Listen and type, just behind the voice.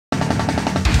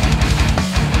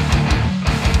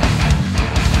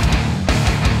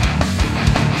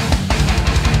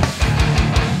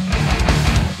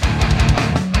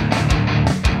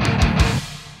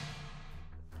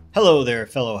Hello there,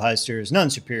 fellow heisters. None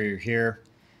Superior here.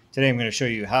 Today I'm going to show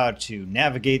you how to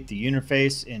navigate the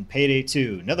interface in Payday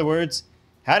 2. In other words,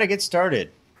 how to get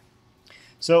started.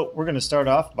 So we're going to start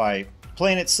off by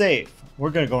playing it safe.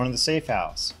 We're going to go into the safe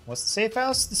house. What's the safe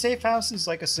house? The safe house is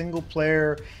like a single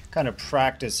player kind of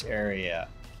practice area.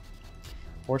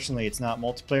 Fortunately, it's not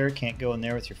multiplayer. Can't go in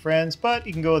there with your friends, but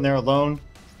you can go in there alone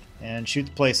and shoot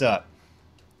the place up.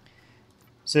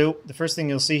 So the first thing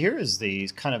you'll see here is the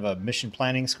kind of a mission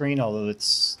planning screen, although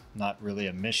it's not really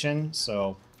a mission,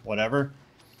 so whatever.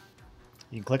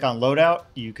 You can click on loadout.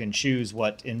 You can choose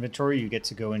what inventory you get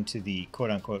to go into the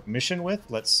quote-unquote mission with.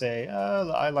 Let's say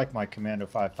I like my Commando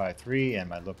 553 and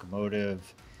my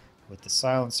locomotive with the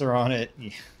silencer on it.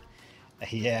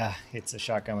 Yeah, it's a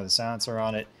shotgun with a silencer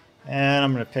on it. And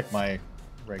I'm going to pick my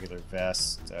regular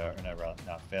vest, or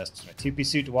not vest, my two-piece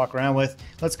suit to walk around with.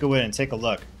 Let's go in and take a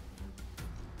look.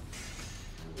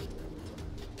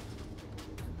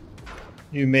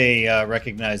 You may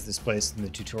recognize this place in the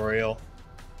tutorial.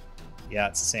 Yeah,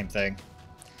 it's the same thing.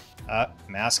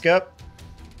 Mask up.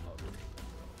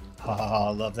 I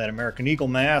love that American Eagle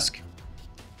mask.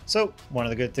 So, one of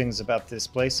the good things about this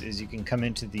place is you can come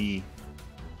into the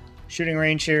shooting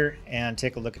range here and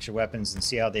take a look at your weapons and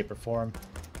see how they perform.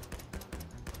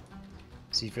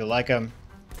 See if you like them.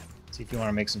 See if you want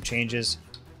to make some changes.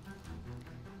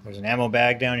 There's an ammo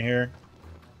bag down here.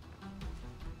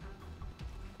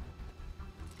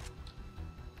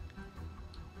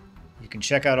 You can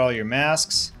check out all your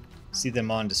masks, see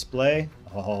them on display.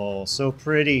 Oh, so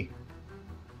pretty.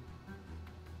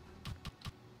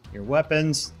 Your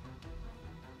weapons.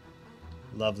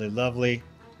 Lovely, lovely.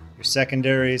 Your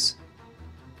secondaries.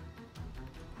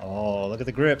 Oh, look at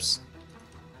the grips.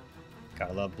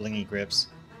 Gotta love blingy grips.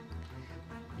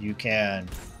 You can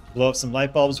blow up some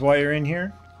light bulbs while you're in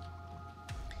here.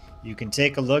 You can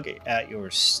take a look at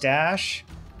your stash.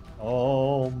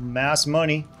 Oh, mass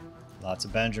money. Lots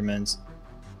of Benjamins.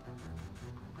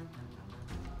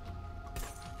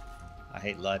 I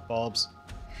hate light bulbs.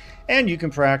 And you can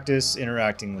practice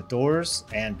interacting with doors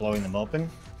and blowing them open.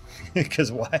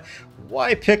 Because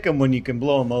why pick them when you can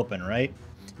blow them open, right?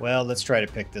 Well, let's try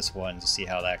to pick this one to see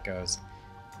how that goes.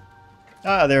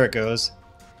 Ah, there it goes.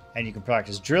 And you can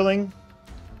practice drilling.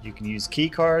 You can use key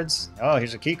cards. Oh,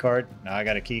 here's a key card. Now I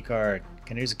got a key card.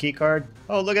 Can I use a key card?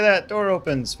 Oh, look at that. Door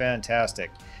opens.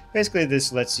 Fantastic. Basically,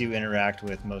 this lets you interact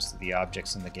with most of the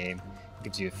objects in the game.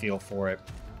 Gives you a feel for it.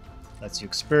 Lets you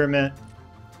experiment.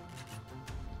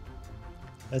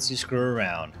 Lets you screw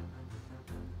around.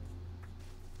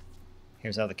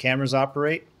 Here's how the cameras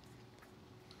operate.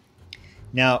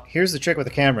 Now, here's the trick with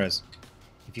the cameras.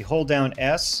 If you hold down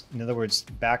S, in other words,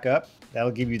 back up,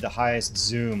 that'll give you the highest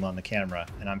zoom on the camera.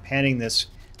 And I'm panning this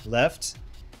left,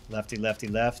 lefty, lefty,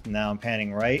 left. And now I'm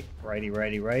panning right, righty,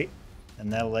 righty, right. And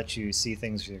that'll let you see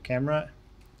things with your camera.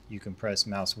 You can press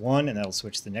mouse 1 and that'll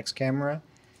switch to the next camera.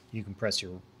 You can press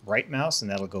your right mouse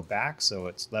and that'll go back, so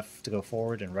it's left to go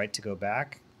forward and right to go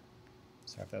back.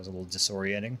 Sorry if that was a little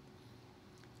disorienting.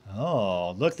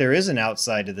 Oh, look, there is an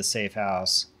outside to the safe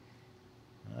house.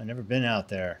 I've never been out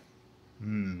there.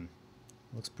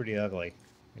 Looks pretty ugly.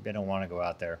 Maybe I don't want to go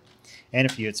out there. And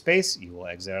if you hit space, you will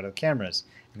exit out of the cameras.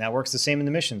 And that works the same in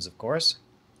the missions, of course.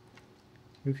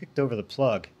 Who kicked over the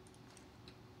plug?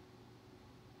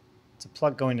 It's a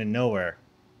plug going to nowhere.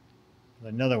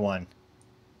 Another one.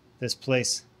 This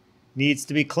place needs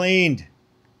to be cleaned.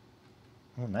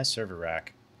 Oh, nice server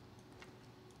rack.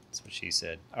 That's what she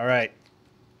said. All right.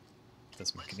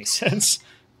 Doesn't make any sense.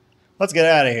 Let's get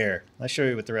out of here. Let's show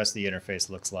you what the rest of the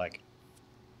interface looks like.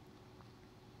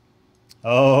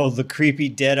 Oh, the creepy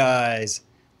dead eyes.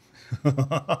 Gotta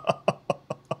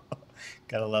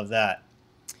love that.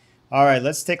 All right,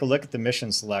 let's take a look at the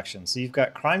mission selection. So you've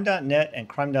got crime.net and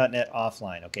crime.net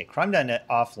offline. Okay, crime.net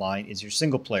offline is your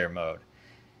single player mode.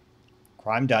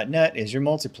 Crime.net is your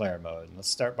multiplayer mode. Let's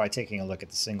start by taking a look at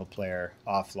the single player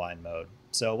offline mode.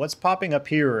 So what's popping up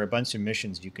here are a bunch of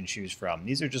missions you can choose from.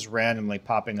 These are just randomly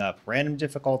popping up. Random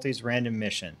difficulties, random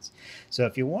missions. So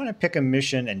if you want to pick a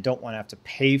mission and don't want to have to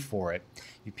pay for it,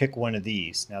 you pick one of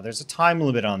these. Now there's a time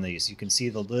limit on these. You can see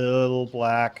the little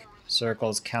black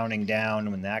circles counting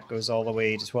down. When that goes all the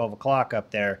way to 12 o'clock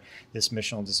up there, this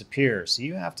mission will disappear. So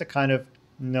you have to kind of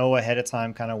know ahead of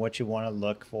time kind of what you want to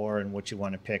look for and what you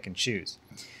want to pick and choose.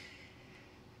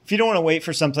 If you don't want to wait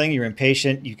for something, you're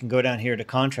impatient, you can go down here to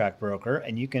Contract Broker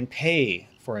and you can pay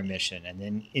for a mission. And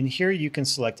then in here you can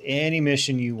select any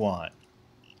mission you want.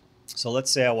 So let's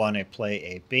say I want to play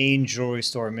a Bain Jewelry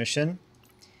Store mission.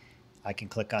 I can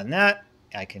click on that.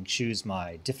 I can choose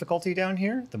my difficulty down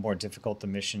here. The more difficult the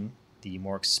mission, the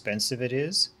more expensive it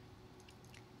is.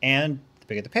 And the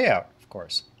bigger the payout, of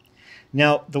course.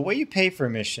 Now, the way you pay for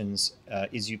missions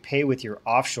is you pay with your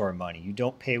offshore money. You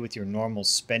don't pay with your normal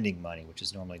spending money, which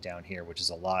is normally down here, which is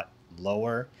a lot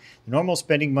lower. The normal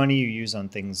spending money you use on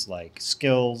things like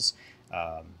skills,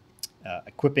 um,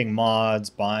 equipping mods,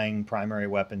 buying primary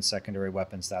weapons, secondary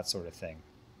weapons, that sort of thing.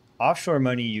 Offshore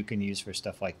money you can use for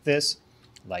stuff like this,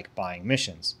 like buying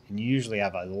missions. And you usually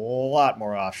have a lot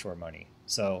more offshore money.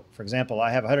 So, for example,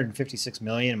 I have 156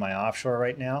 million in my offshore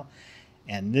right now.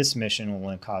 And this mission will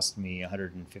only cost me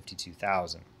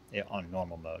 152,000 on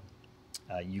normal mode.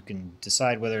 You can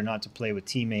decide whether or not to play with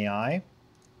Team AI.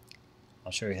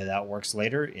 I'll show you how that works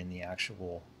later in the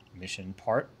actual mission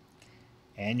part.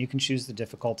 And you can choose the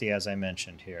difficulty as I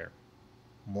mentioned here.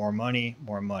 More money,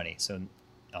 more money. So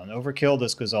on Overkill,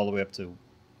 this goes all the way up to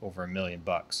over $1 million.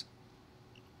 So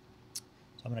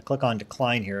I'm going to click on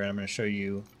Decline here, and I'm going to show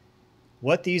you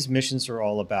what these missions are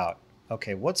all about.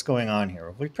 Okay, what's going on here?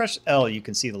 If we press L, you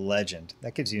can see the legend.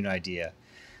 That gives you an idea.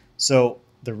 So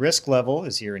the risk level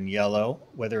is here in yellow.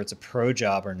 Whether it's a pro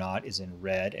job or not is in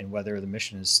red. And whether the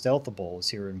mission is stealthable is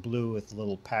here in blue with the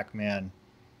little Pac-Man.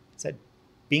 Is that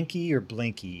Binky or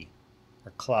Blinky?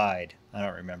 Or Clyde? I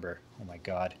don't remember. Oh my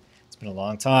God. It's been a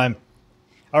long time.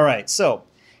 All right, so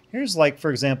here's like, for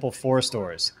example, 4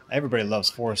 stores. Everybody loves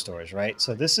 4 stores, right?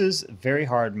 So this is very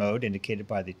hard mode indicated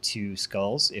by the 2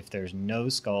 skulls. If there's no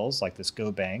skulls, like this Go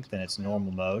Bank, then it's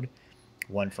normal mode.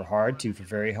 1 for hard, 2 for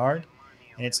very hard.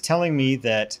 And it's telling me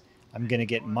that I'm going to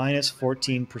get minus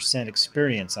 14%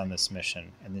 experience on this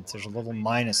mission. And there's a little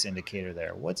minus indicator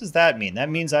there. What does that mean? That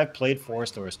means I've played 4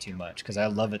 stores too much because I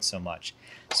love it so much.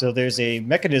 So there's a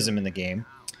mechanism in the game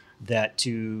that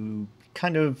to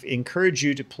kind of encourage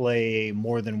you to play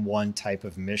more than one type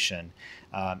of mission.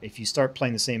 If you start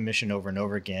playing the same mission over and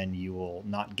over again, you will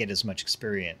not get as much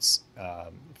experience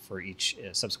for each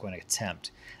subsequent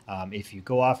attempt. If you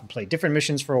go off and play different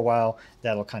missions for a while,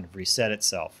 that'll kind of reset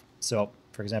itself. So,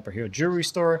 for example, here, Jewelry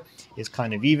Store is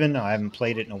kind of even. I haven't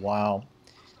played it in a while.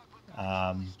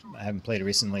 I haven't played it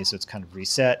recently, so it's kind of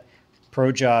reset. Pro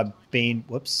Job, Bane,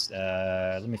 whoops,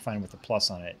 let me find with the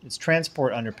plus on it. It's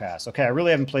Transport Underpass. Okay, I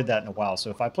really haven't played that in a while, so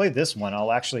if I play this one,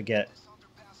 I'll actually get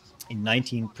a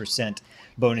 19%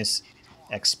 bonus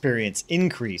experience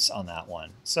increase on that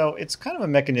one. So it's kind of a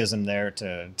mechanism there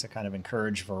to kind of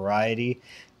encourage variety.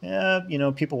 You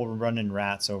know, people were running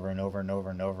rats over and over and over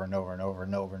and over and over and over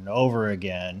and over and over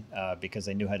again because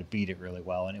they knew how to beat it really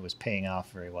well, and it was paying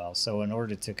off very well. So in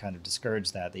order to kind of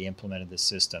discourage that, they implemented this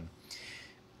system.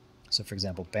 So for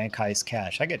example, Bank Heist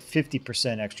Cash. I get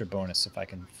 50% extra bonus if I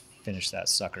can finish that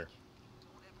sucker.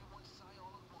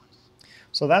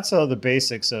 So that's how the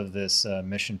basics of this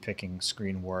mission picking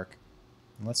screen work.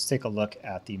 And let's take a look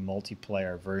at the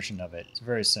multiplayer version of it. It's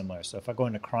very similar. So if I go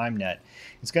into CrimeNet,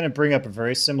 it's going to bring up a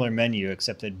very similar menu,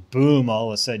 except that boom, all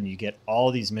of a sudden you get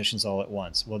all these missions all at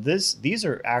once. Well, these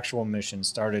are actual missions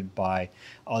started by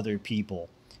other people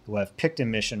who have picked a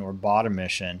mission or bought a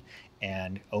mission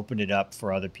and opened it up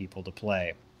for other people to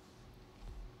play.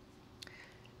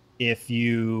 If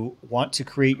you want to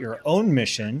create your own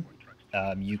mission,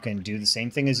 you can do the same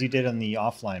thing as you did on the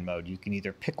offline mode. You can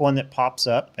either pick one that pops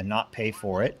up and not pay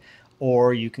for it,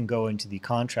 or you can go into the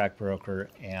contract broker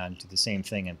and do the same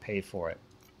thing and pay for it.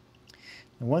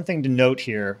 And one thing to note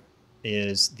here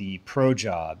is the pro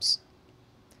jobs.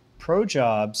 Pro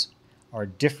jobs are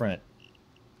different.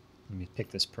 Let me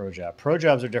pick this pro job. Pro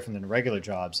jobs are different than regular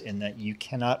jobs in that you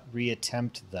cannot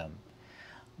reattempt them.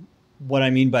 What I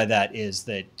mean by that is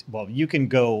that, well, you can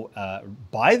go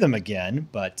buy them again,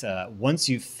 but once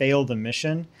you fail the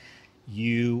mission,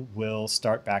 you will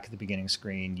start back at the beginning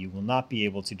screen. You will not be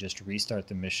able to just restart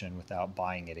the mission without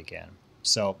buying it again.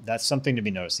 So that's something to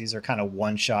be noticed. These are kind of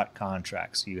one-shot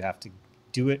contracts. You have to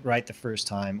do it right the first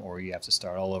time, or you have to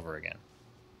start all over again.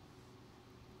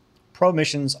 Pro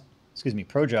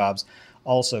jobs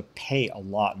also pay a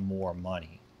lot more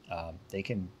money. They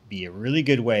can be a really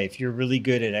good way, if you're really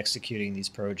good at executing these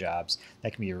pro jobs,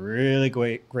 that can be a really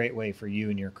great way for you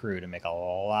and your crew to make a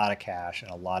lot of cash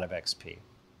and a lot of XP.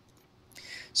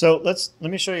 So let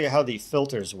me show you how the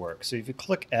filters work. So if you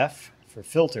click F for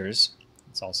filters,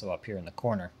 it's also up here in the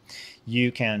corner,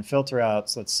 you can filter out,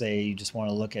 so let's say you just want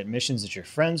to look at missions that your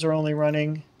friends are only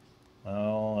running.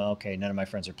 Oh, okay, none of my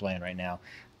friends are playing right now.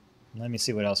 Let me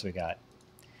see what else we got.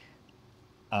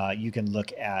 You can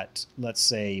look at, let's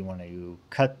say you want to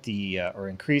cut the or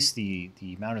increase the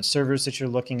amount of servers that you're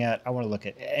looking at. I want to look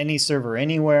at any server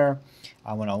anywhere.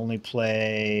 I want to only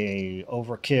play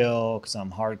Overkill because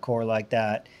I'm hardcore like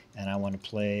that. And I want to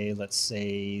play, let's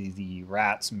say, the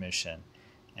Rats mission.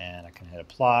 And I can hit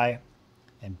apply.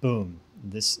 And boom,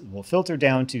 this will filter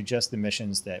down to just the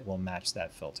missions that will match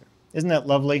that filter. Isn't that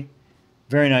lovely?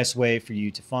 Very nice way for you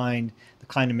to find the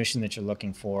kind of mission that you're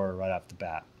looking for right off the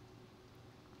bat.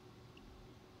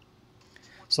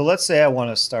 So let's say I want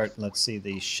to start, let's see,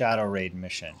 the Shadow Raid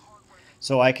mission.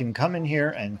 So I can come in here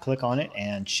and click on it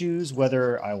and choose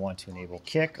whether I want to enable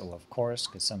kick, oh, of course,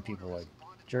 because some people are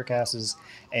jerkasses,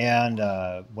 and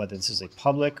whether this is a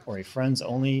public or a friends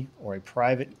only or a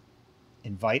private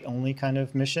invite only kind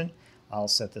of mission. I'll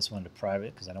set this one to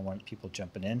private because I don't want people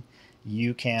jumping in.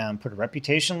 You can put a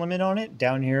reputation limit on it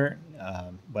down here.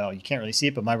 Well, you can't really see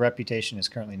it, but my reputation is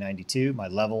currently 92. My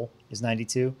level is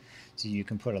 92. So you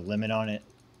can put a limit on it.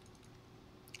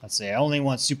 Let's say I only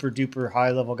want super duper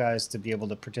high level guys to be able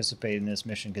to participate in this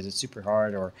mission because it's super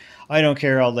hard, or I don't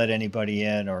care, I'll let anybody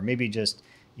in, or maybe just,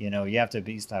 you know, you have to at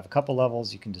least have a couple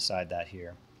levels. You can decide that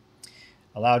here.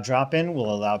 Allow drop-in will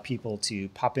allow people to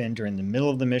pop in during the middle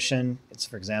of the mission. It's,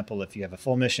 for example, if you have a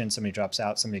full mission, somebody drops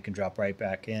out, somebody can drop right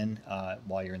back in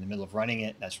while you're in the middle of running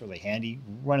it. That's really handy.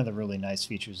 One of the really nice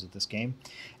features of this game.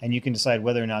 And you can decide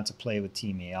whether or not to play with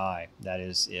Team AI. That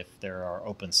is, if there are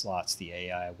open slots, the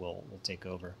AI will take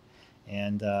over.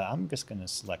 And I'm just going to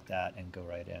select that and go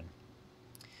right in.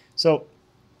 So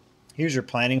here's your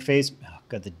planning phase. Oh,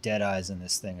 God, the dead eyes in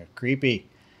this thing are creepy.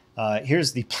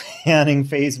 Here's the planning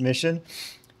phase mission.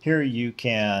 Here you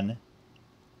can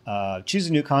choose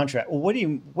a new contract. Well,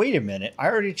 wait a minute. I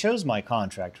already chose my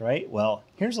contract, right? Well,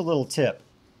 here's a little tip.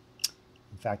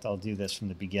 In fact, I'll do this from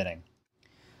the beginning.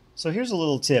 So here's a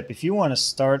little tip. If you want to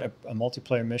start a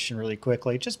multiplayer mission really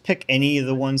quickly, just pick any of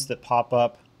the ones that pop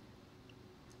up.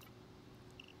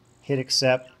 Hit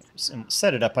accept,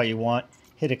 set it up how you want,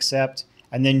 hit accept,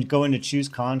 and then go into choose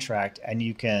contract, and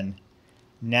you can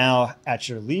now at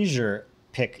your leisure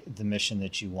pick the mission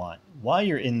that you want. While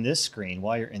you're in this screen,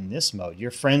 while you're in this mode,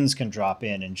 your friends can drop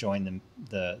in and join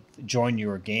join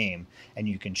your game, and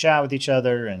you can chat with each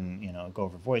other and, you know, go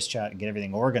over voice chat and get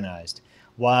everything organized,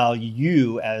 while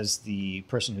you, as the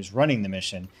person who's running the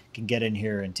mission, can get in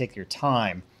here and take your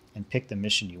time and pick the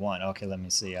mission you want. Okay, let me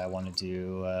see. I want to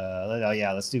do, oh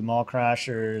yeah, let's do Mall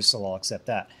Crashers, so I'll accept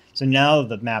that. So now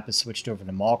the map is switched over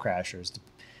to Mall Crashers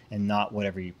and not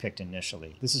whatever you picked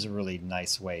initially. This is a really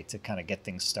nice way to kind of get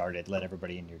things started, let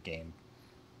everybody in your game.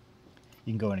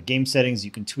 You can go into game settings,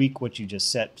 you can tweak what you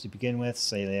just set to begin with.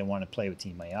 Say they want to play with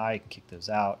Team AI, you can kick those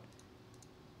out.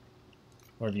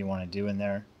 Whatever you want to do in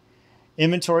there.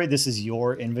 Inventory, this is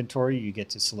your inventory. You get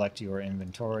to select your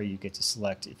inventory. You get to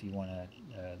select if you want to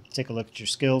take a look at your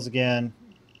skills again.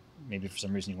 Maybe for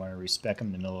some reason you want to respec them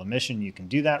in the middle of a mission. You can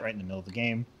do that right in the middle of the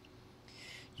game.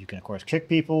 You can, of course, kick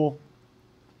people,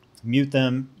 mute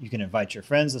them. You can invite your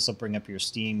friends. This will bring up your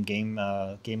Steam game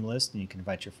list, and you can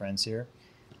invite your friends here.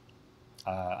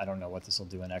 I don't know what this will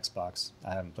do on Xbox.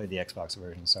 I haven't played the Xbox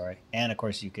version, sorry. And, of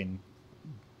course, you can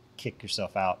kick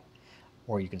yourself out,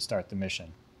 or you can start the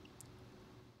mission.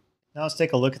 Now let's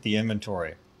take a look at the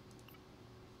inventory.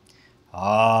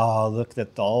 Ah, look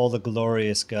at all the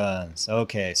glorious guns.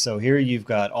 Okay, so here you've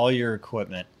got all your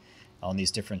equipment on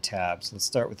these different tabs. Let's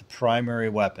start with the primary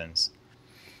weapons.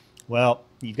 Well,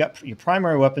 you've got your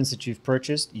primary weapons that you've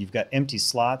purchased, you've got empty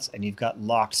slots, and you've got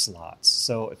locked slots.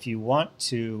 So if you want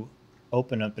to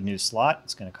open up a new slot,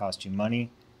 it's going to cost you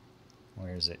money.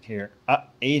 Where is it? Here.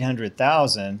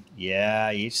 800,000.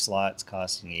 Yeah, each slot's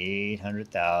costing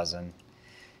 800,000.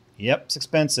 Yep, it's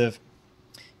expensive.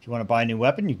 If you want to buy a new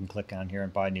weapon, you can click on here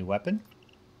and buy a new weapon.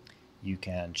 You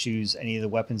can choose any of the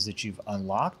weapons that you've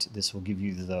unlocked. This will give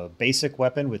you the basic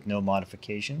weapon with no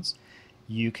modifications.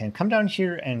 You can come down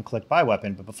here and click buy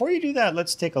weapon, but before you do that,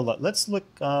 let's take a look. Let's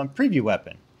look preview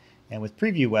weapon. And with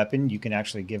preview weapon, you can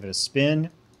actually give it a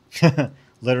spin,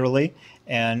 literally,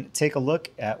 and take a look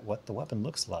at what the weapon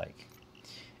looks like.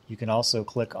 You can also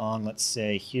click on, let's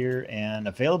say here, and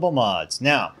available mods.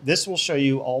 Now, this will show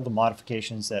you all the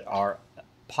modifications that are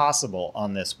possible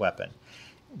on this weapon,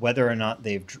 whether or not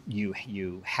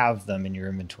you have them in your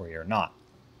inventory or not.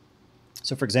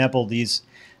 So for example, these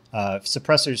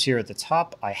suppressors here at the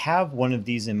top, I have one of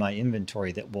these in my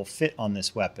inventory that will fit on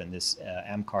this weapon, this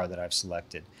AMCAR that I've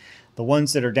selected. The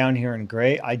ones that are down here in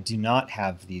gray, I do not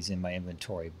have these in my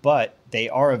inventory, but they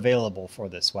are available for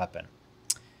this weapon.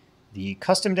 The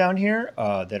custom down here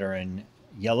that are in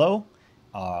yellow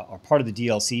are part of the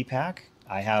DLC pack.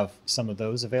 I have some of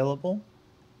those available.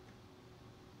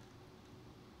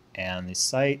 And the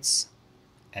sights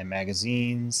and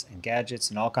magazines and gadgets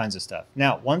and all kinds of stuff.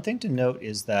 Now, one thing to note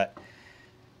is that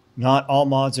not all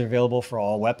mods are available for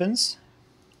all weapons.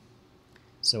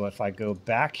 So if I go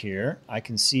back here, I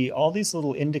can see all these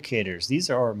little indicators. These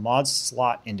are mod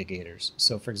slot indicators.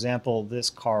 So for example, this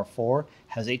car 4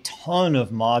 has a ton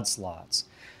of mod slots.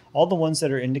 All the ones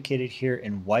that are indicated here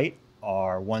in white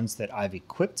are ones that I've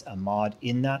equipped a mod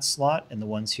in that slot, and the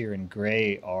ones here in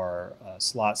gray are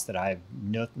slots that I have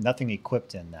nothing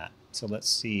equipped in that. So let's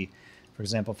see, for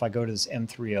example, if I go to this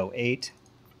M308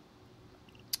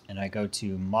 and I go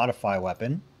to modify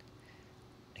weapon,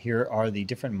 here are the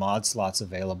different mod slots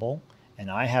available,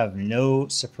 and I have no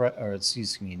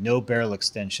no barrel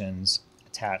extensions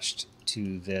attached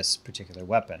to this particular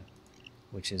weapon,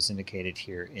 which is indicated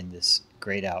here in this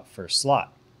grayed out first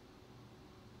slot.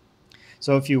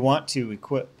 So if you want to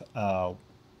equip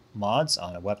mods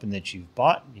on a weapon that you've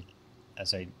bought,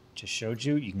 as I just showed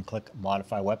you, you can click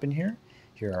modify weapon here.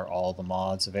 Here are all the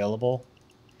mods available.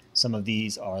 Some of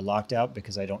these are locked out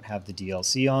because I don't have the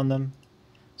DLC on them.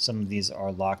 Some of these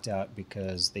are locked out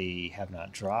because they have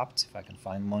not dropped. If I can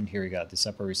find one, here we got this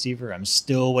upper receiver. I'm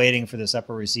still waiting for this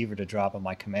upper receiver to drop on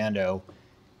my commando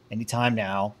anytime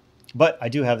now, but I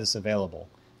do have this available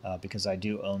because I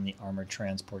do own the Armored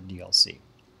Transport DLC.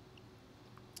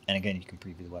 And again, you can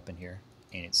preview the weapon here.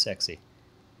 Ain't it sexy?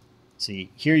 See,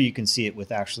 here you can see it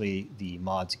with actually the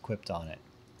mods equipped on it.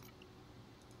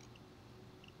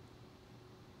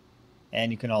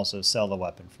 And you can also sell the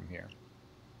weapon from here.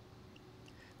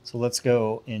 So let's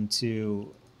go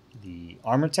into the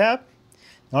Armor tab.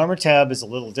 The Armor tab is a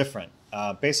little different.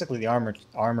 Basically, the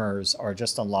armors are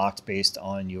just unlocked based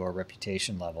on your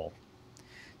reputation level.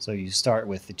 So you start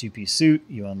with the two-piece suit,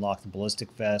 you unlock the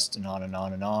ballistic vest, and on and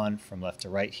on and on from left to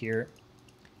right here.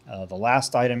 The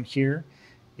last item here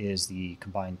is the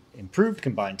improved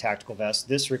combined tactical vest.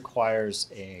 This requires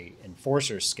a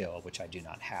enforcer skill, which I do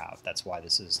not have. That's why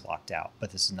this is locked out,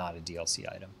 but this is not a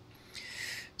DLC item.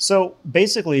 So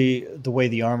basically, the way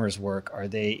the armors work are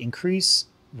they increase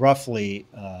roughly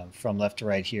from left to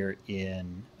right here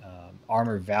in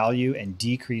armor value and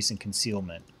decrease in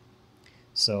concealment.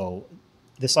 So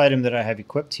this item that I have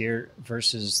equipped here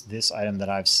versus this item that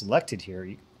I've selected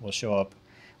here will show up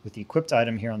with the equipped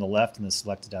item here on the left and the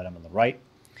selected item on the right.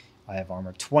 I have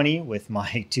armor 20 with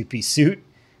my two-piece suit.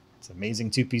 It's an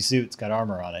amazing two-piece suit. It's got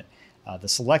armor on it. The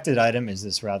selected item is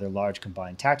this rather large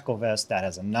combined tactical vest. That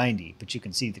has a 90, but you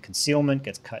can see the concealment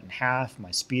gets cut in half.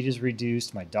 My speed is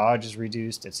reduced. My dodge is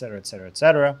reduced, etc., etc.,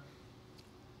 etc.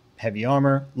 Heavy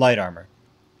armor, light armor.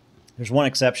 There's one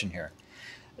exception here.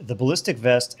 The ballistic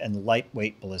vest and the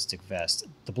lightweight ballistic vest.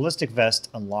 The ballistic vest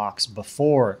unlocks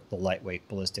before the lightweight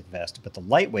ballistic vest, but the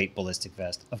lightweight ballistic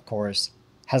vest, of course,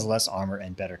 has less armor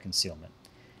and better concealment.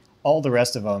 All the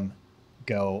rest of them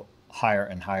go higher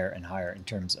and higher and higher in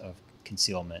terms of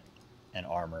concealment and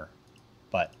armor,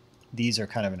 but these are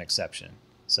kind of an exception.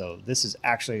 So this is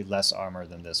actually less armor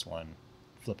than this one.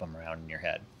 Flip them around in your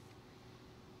head.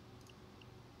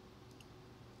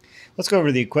 Let's go over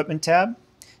to the equipment tab.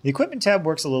 The equipment tab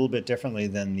works a little bit differently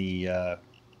than the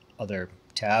other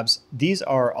tabs. These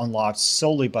are unlocked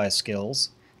solely by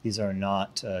skills. These are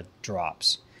not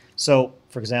drops. So,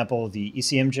 for example, the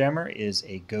ECM Jammer is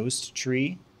a ghost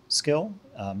tree skill.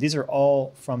 These are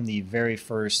all from the very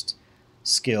first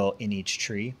skill in each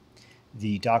tree.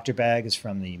 The Doctor Bag is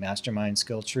from the Mastermind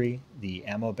skill tree. The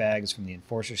Ammo Bag is from the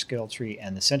Enforcer skill tree.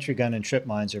 And the Sentry Gun and Trip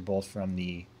Mines are both from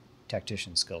the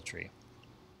Tactician skill tree.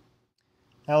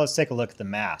 Now let's take a look at the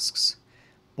masks.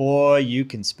 Boy, you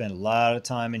can spend a lot of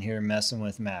time in here messing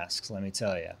with masks, let me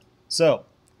tell you. So,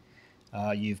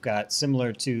 you've got,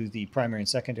 similar to the primary and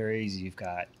secondaries, you've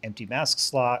got empty mask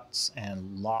slots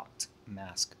and locked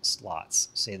mask slots.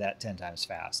 Say that 10 times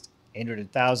fast.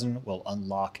 800,000 will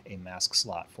unlock a mask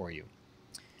slot for you.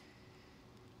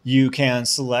 You can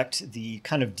select the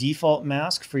kind of default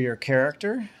mask for your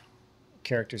character.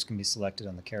 Characters can be selected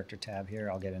on the character tab here.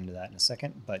 I'll get into that in a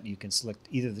second, but you can select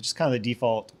either just kind of the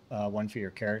default one for your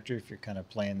character if you're kind of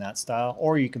playing that style,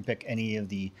 or you can pick any of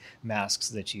the masks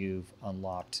that you've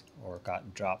unlocked or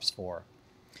gotten drops for.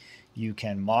 You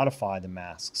can modify the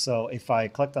mask. So if I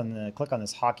click on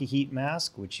this Hockey Heat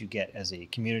mask, which you get as a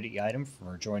community item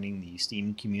for joining the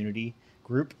Steam community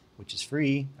group, which is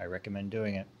free, I recommend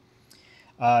doing it.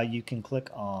 You can click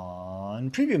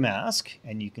on Preview Mask,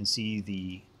 and you can see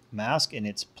the mask in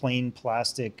its plain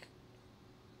plastic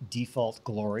default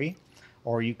glory,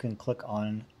 or you can click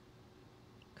on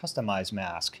Customize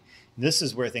Mask. This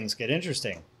is where things get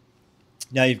interesting.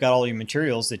 Now you've got all your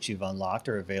materials that you've unlocked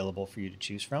are available for you to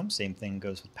choose from. Same thing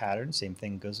goes with patterns, same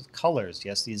thing goes with colors.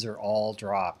 Yes, these are all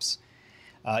drops.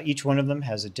 Each one of them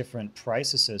has a different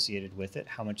price associated with it,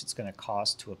 how much it's going to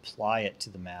cost to apply it to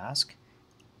the mask.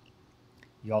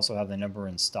 You also have the number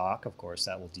in stock. Of course,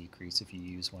 that will decrease if you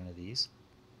use one of these.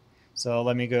 So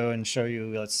let me go and show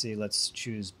you. Let's see, let's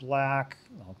choose black.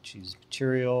 I'll choose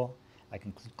material. I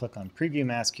can click on Preview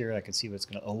Mask here. I can see what's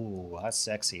going to, oh, that's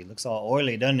sexy. It looks all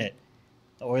oily, doesn't it?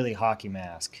 The oily hockey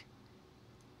mask.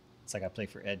 It's like I play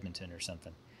for Edmonton or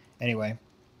something. Anyway,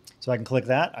 so I can click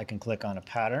that. I can click on a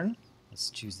pattern. Let's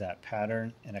choose that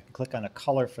pattern. And I can click on a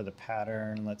color for the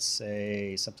pattern. Let's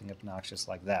say something obnoxious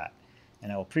like that. And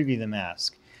I will preview the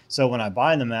mask. So when I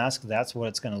buy the mask, that's what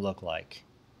it's going to look like.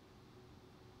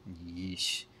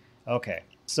 Yeesh. Okay,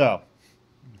 so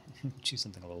choose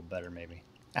something a little better maybe.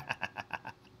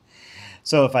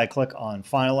 So if I click on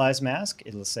Finalize Mask,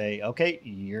 it'll say, okay,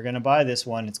 you're going to buy this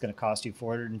one. It's going to cost you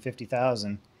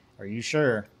 $450,000. Are you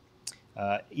sure?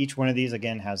 Each one of these,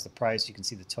 again, has the price. You can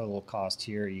see the total cost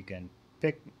here. You can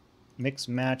pick, mix,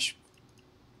 match,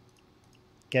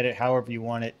 get it however you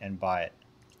want it, and buy it.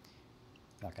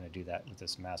 I'm not going to do that with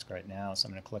this mask right now, so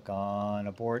I'm going to click on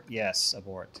Abort. Yes,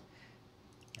 Abort.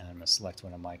 And I'm going to select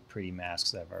one of my pretty masks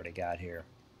that I've already got here.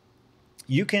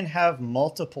 You can have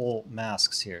multiple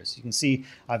masks here. So you can see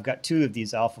I've got 2 of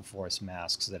these Alpha Force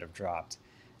masks that have dropped.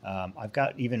 I've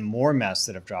got even more masks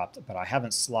that have dropped, but I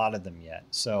haven't slotted them yet.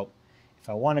 So if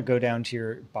I want to go down to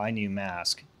your Buy New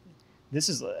Mask, that's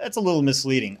a little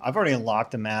misleading. I've already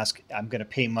unlocked the mask. I'm going to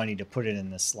pay money to put it in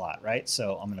this slot, right?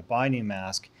 So I'm going to Buy New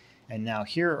Mask. And now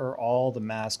here are all the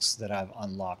masks that I've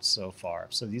unlocked so far.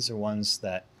 So these are ones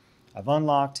that I've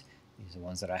unlocked. These are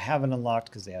ones that I haven't unlocked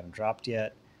because they haven't dropped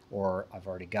yet, or I've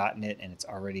already gotten it and it's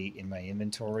already in my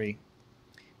inventory.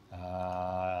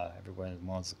 Everyone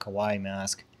wants the Kawaii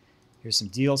mask. Here's some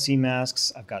DLC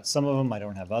masks. I've got some of them. I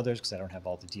don't have others because I don't have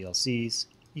all the DLCs.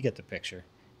 You get the picture.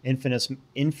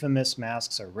 Infamous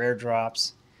masks are rare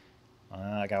drops.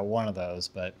 I got one of those,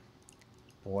 but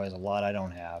boy, there's a lot I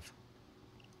don't have.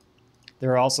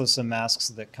 There are also some masks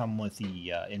that come with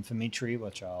the Infamy tree,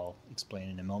 which I'll explain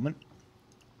in a moment.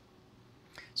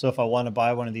 So if I want to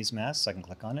buy one of these masks, I can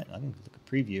click on it. I can click a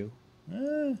preview.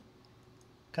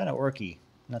 Kind of orky.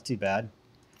 Not too bad.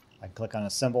 I can click on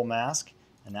Assemble Mask,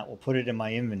 and that will put it in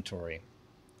my inventory.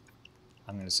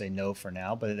 I'm going to say no for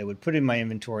now, but it would put it in my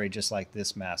inventory just like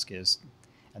this mask is.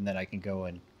 And then I can go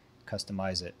and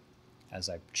customize it as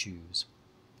I choose.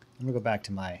 I'm going to go back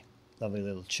to my lovely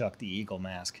little Chuck the Eagle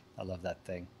mask. I love that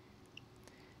thing.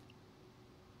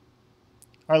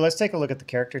 All right, let's take a look at the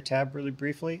character tab really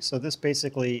briefly. So this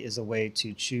basically is a way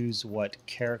to choose what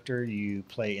character you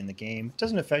play in the game. It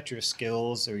doesn't affect your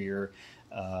skills or your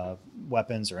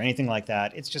weapons or anything like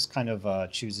that. It's just kind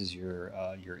of chooses your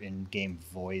in-game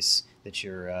voice that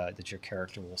your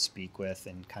character will speak with,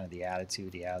 and kind of the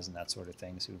attitude he has and that sort of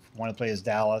thing. So if you want to play as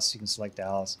Dallas, you can select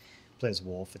Dallas. Play as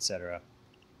Wolf, etc.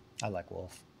 I like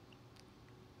Wolf.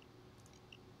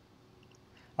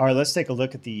 All right, let's take a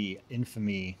look at the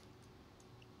Infamy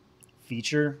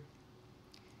feature.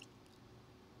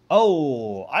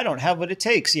 Oh, I don't have what it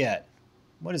takes yet.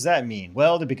 What does that mean?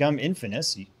 Well, to become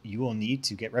infamous, you will need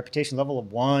to get reputation level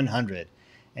of 100.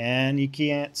 And you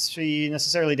can't see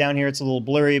necessarily down here. It's a little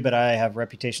blurry, but I have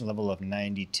reputation level of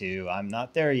 92. I'm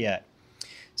not there yet.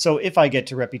 So if I get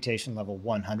to reputation level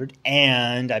 100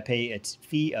 and I pay a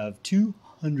fee of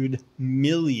 200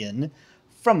 million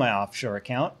from my offshore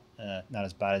account, not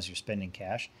as bad as you're spending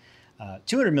cash,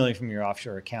 200 million from your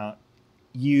offshore account,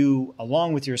 you,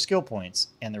 along with your skill points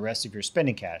and the rest of your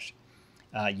spending cash,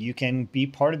 you can be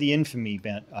part of the Infamy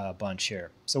bunch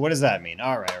here. So what does that mean?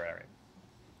 All right.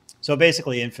 So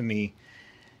basically, Infamy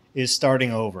is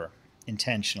starting over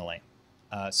intentionally.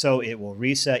 So it will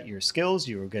reset your skills.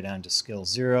 You will go down to skill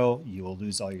 0. You will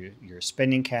lose all your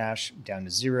spending cash down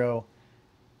to 0.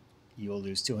 You will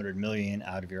lose 200 million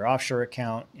out of your offshore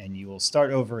account, and you will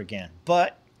start over again.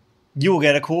 But you will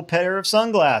get a cool pair of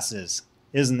sunglasses.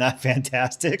 Isn't that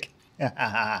fantastic?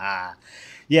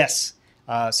 Yes.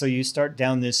 So you start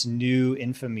down this new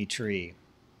Infamy tree.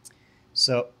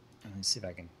 So let me see if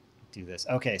I can do this.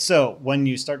 Okay, so when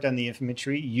you start down the Infamy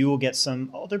tree, you will get some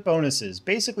other bonuses.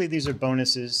 Basically, these are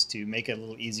bonuses to make it a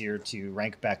little easier to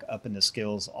rank back up in the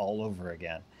skills all over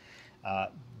again.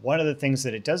 One of the things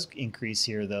that it does increase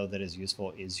here, though, that is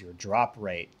useful is your drop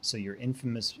rate. So your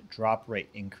infamous drop rate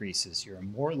increases. You're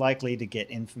more likely to get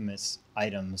infamous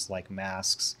items like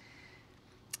masks.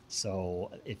 So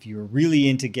if you're really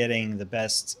into getting the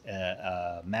best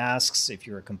masks, if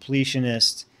you're a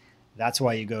completionist, that's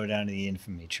why you go down to the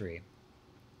Infamy tree.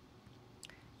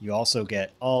 You also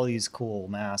get all these cool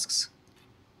masks.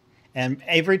 And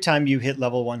every time you hit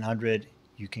level 100,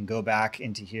 you can go back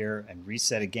into here and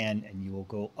reset again, and you will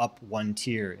go up 1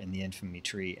 tier in the Infamy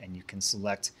tree, and you can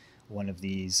select one of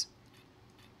these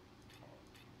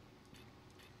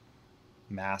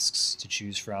masks to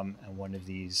choose from, and one of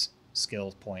these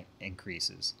skill point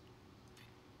increases.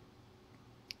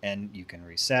 And you can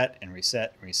reset and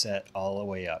reset and reset all the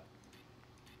way up.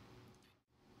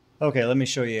 Okay, let me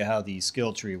show you how the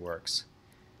skill tree works.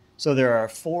 So there are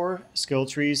 4 skill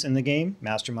trees in the game: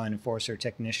 Mastermind, Enforcer,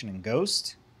 Technician, and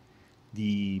Ghost.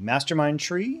 The Mastermind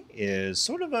tree is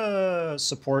sort of a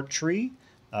support tree.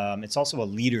 It's also a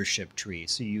leadership tree,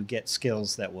 so you get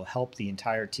skills that will help the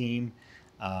entire team,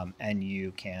 and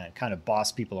you can kind of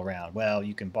boss people around. Well,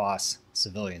 you can boss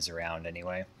civilians around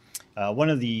anyway. One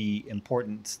of the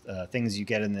important things you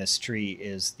get in this tree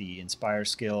is the Inspire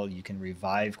skill. You can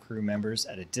revive crew members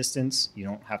at a distance. You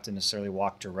don't have to necessarily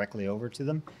walk directly over to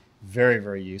them. Very,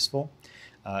 very useful.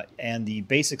 And the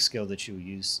basic skill that you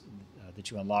use, that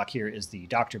you unlock here, is the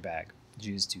Doctor Bag,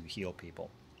 used to heal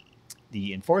people.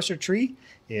 The Enforcer tree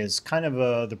is kind of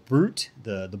the brute,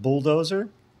 the bulldozer.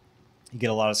 You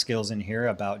get a lot of skills in here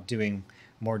about doing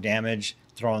more damage,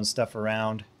 throwing stuff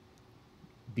around,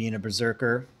 being a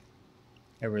berserker.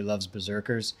 Everybody loves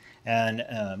berserkers. And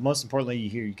most importantly,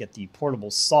 here you get the portable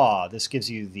saw. This gives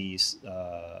you the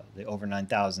over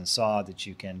 9,000 saw that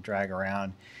you can drag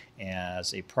around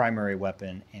as a primary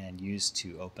weapon and use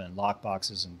to open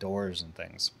lockboxes and doors and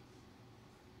things.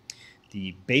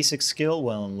 The basic skill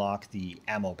will unlock the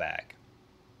ammo bag.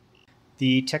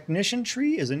 The Technician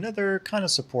tree is another kind of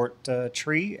support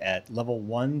tree. At level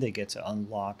 1, they get to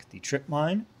unlock the trip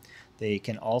mine. They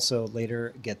can also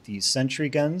later get these sentry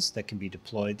guns that can be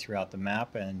deployed throughout the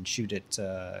map and shoot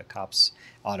at cops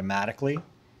automatically.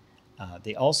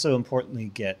 They also importantly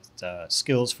get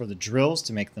skills for the drills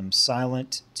to make them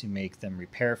silent, to make them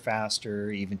repair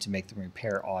faster, even to make them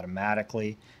repair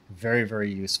automatically. Very,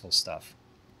 very useful stuff.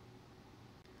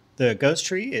 The Ghost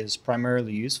tree is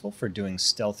primarily useful for doing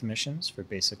stealth missions, for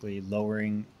basically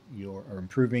lowering or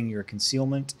improving your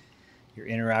concealment, your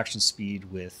interaction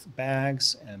speed with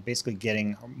bags, and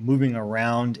basically moving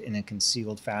around in a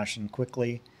concealed fashion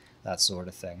quickly, that sort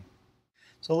of thing.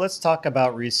 So let's talk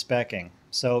about respecking.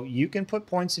 So you can put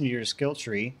points into your skill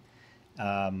tree,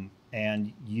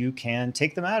 and you can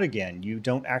take them out again. You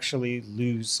don't actually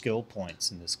lose skill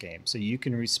points in this game. So you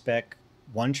can respec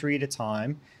one tree at a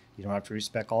time. You don't have to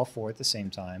respec all 4 at the same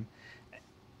time.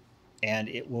 And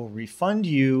it will refund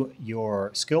you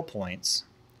your skill points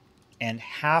and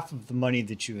half of the money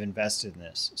that you've invested in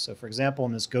this. So for example,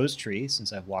 in this Ghost tree,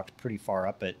 since I've walked pretty far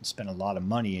up it and spent a lot of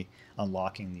money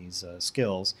unlocking these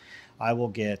skills, I will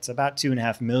get about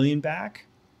 2.5 million back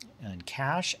in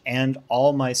cash and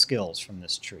all my skills from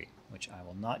this tree, which I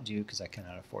will not do because I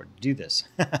cannot afford to do this.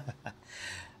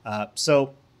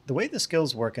 So the way the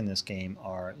skills work in this game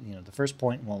are, the first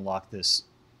point will unlock this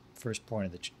first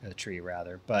point of the tree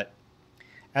rather, but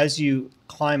as you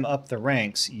climb up the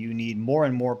ranks, you need more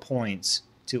and more points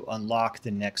to unlock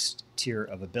the next tier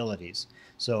of abilities.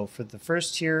 So for the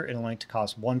first tier, it'll only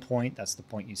cost 1 point. That's the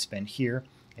point you spend here,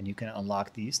 and you can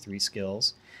unlock these 3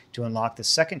 skills. To unlock the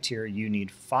second tier, you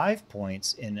need 5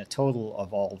 points in a total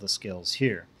of all the skills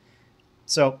here.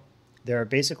 So there are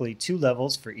basically 2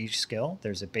 levels for each skill.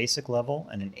 There's a basic level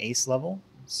and an ace level.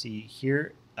 See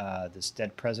here, this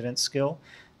Dead President skill.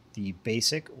 The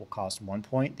basic will cost 1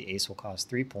 point. The ace will cost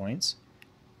 3 points.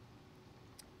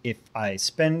 If I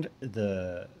spend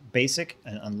the basic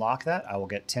and unlock that, I will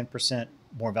get 10%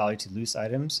 more value to loose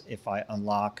items. If I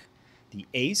unlock the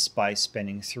ace by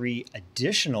spending 3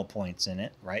 additional points in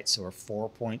it, right, so we're 4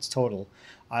 points total,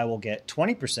 I will get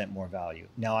 20% more value.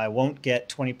 Now I won't get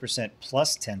 20%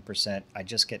 plus 10%, I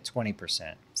just get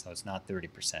 20%, so it's not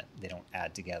 30%. They don't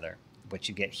add together. What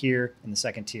you get here in the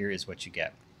second tier is what you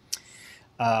get.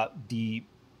 The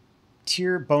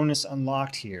tier bonus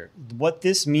unlocked here. What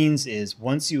this means is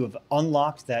once you have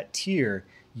unlocked that tier,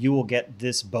 you will get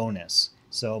this bonus.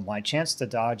 So my chance to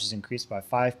dodge is increased by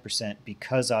 5%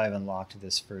 because I've unlocked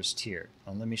this first tier.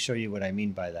 Now let me show you what I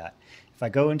mean by that. If I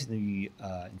go into the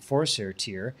Enforcer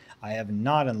tier, I have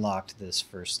not unlocked this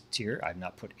first tier. I've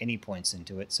not put any points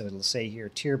into it. So it'll say here,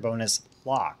 tier bonus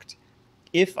locked.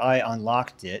 If I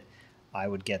unlocked it, I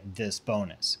would get this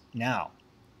bonus. Now,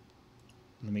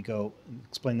 let me go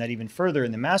explain that even further.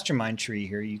 In the Mastermind tree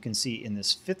here, you can see in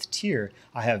this 5th tier,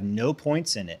 I have no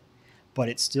points in it, but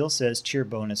it still says tier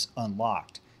bonus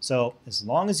unlocked. So as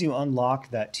long as you unlock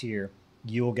that tier,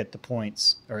 you will get the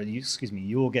points, or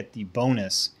you will get the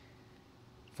bonus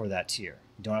for that tier.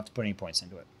 You don't have to put any points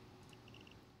into it.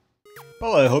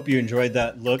 Well, I hope you enjoyed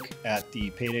that look at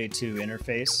the Payday 2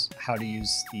 interface, how to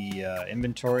use the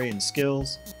inventory and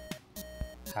skills,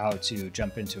 how to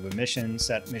jump into a mission,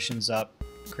 set missions up,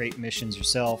 create missions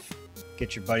yourself,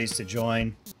 get your buddies to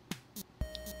join,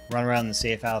 run around the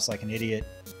safe house like an idiot,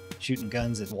 shooting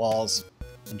guns at walls,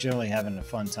 and generally having a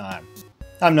fun time.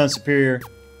 I'm None Superior,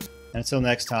 and until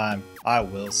next time, I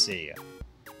will see you.